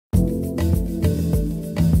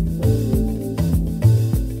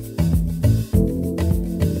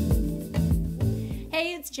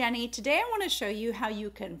Jenny. Today I want to show you how you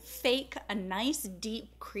can fake a nice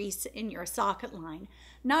deep crease in your socket line.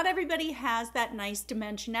 Not everybody has that nice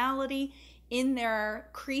dimensionality in their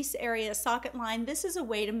crease area socket line. This is a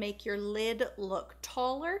way to make your lid look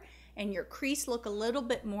taller and your crease look a little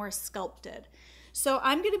bit more sculpted. So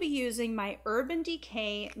I'm going to be using my Urban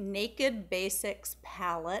Decay Naked Basics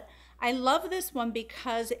palette. I love this one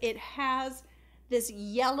because it has this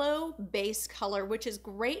yellow base color, which is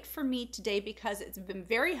great for me today because it's been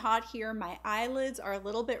very hot here. My eyelids are a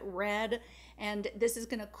little bit red, and this is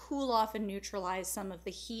gonna cool off and neutralize some of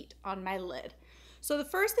the heat on my lid. So the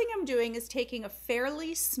first thing I'm doing is taking a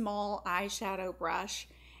fairly small eyeshadow brush,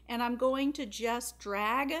 and I'm going to just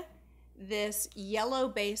drag this yellow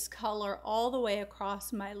base color all the way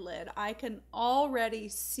across my lid. I can already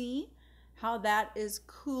see how that is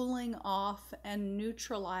cooling off and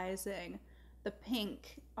neutralizing the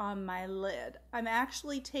pink on my lid. I'm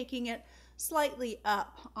actually taking it slightly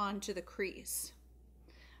up onto the crease.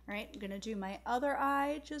 All right, I'm gonna do my other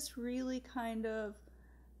eye, just really kind of,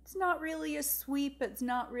 it's not really a sweep, it's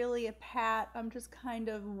not really a pat, I'm just kind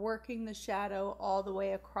of working the shadow all the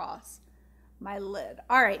way across my lid.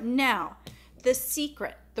 All right, now, the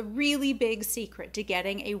secret, the really big secret to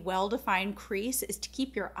getting a well-defined crease is to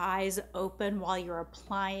keep your eyes open while you're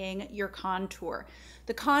applying your contour.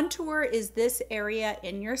 The contour is this area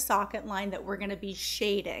in your socket line that we're going to be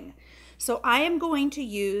shading. So I am going to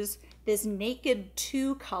use this Naked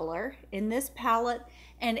 2 color in this palette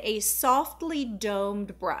and a softly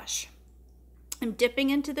domed brush. I'm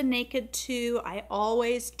dipping into the Naked 2. I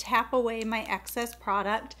always tap away my excess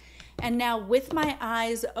product. And now with my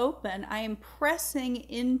eyes open, I am pressing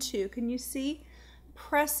into, can you see?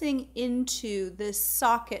 Pressing into this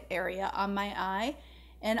socket area on my eye,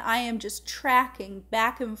 and I am just tracking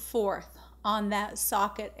back and forth on that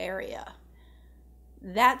socket area.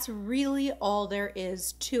 That's really all there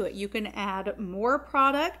is to it. You can add more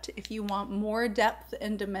product if you want more depth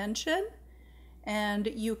and dimension, and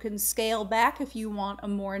you can scale back if you want a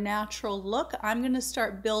more natural look. I'm going to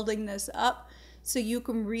start building this up so you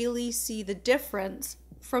can really see the difference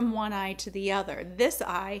from one eye to the other. This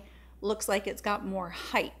eye looks like it's got more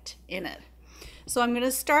height in it. So I'm going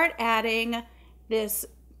to start adding this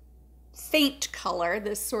faint color,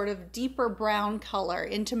 this sort of deeper brown color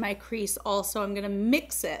into my crease also. I'm going to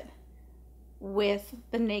mix it with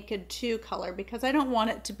the Naked 2 color because I don't want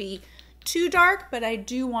it to be too dark, but I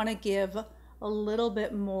do want to give a little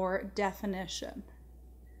bit more definition.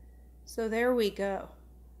 So there we go.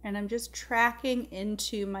 And I'm just tracking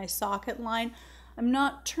into my socket line. I'm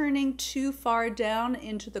not turning too far down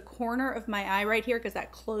into the corner of my eye right here because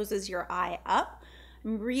that closes your eye up.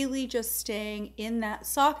 I'm really just staying in that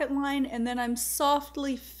socket line, and then I'm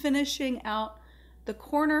softly finishing out the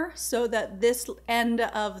corner so that this end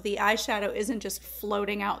of the eyeshadow isn't just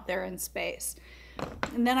floating out there in space.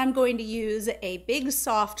 And then I'm going to use a big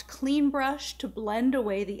soft clean brush to blend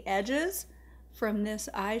away the edges from this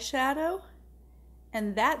eyeshadow.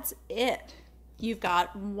 And that's it. You've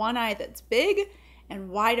got one eye that's big and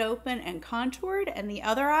wide open and contoured, and the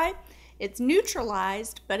other eye, it's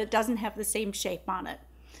neutralized, but it doesn't have the same shape on it.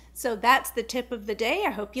 So that's the tip of the day.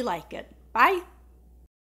 I hope you like it. Bye.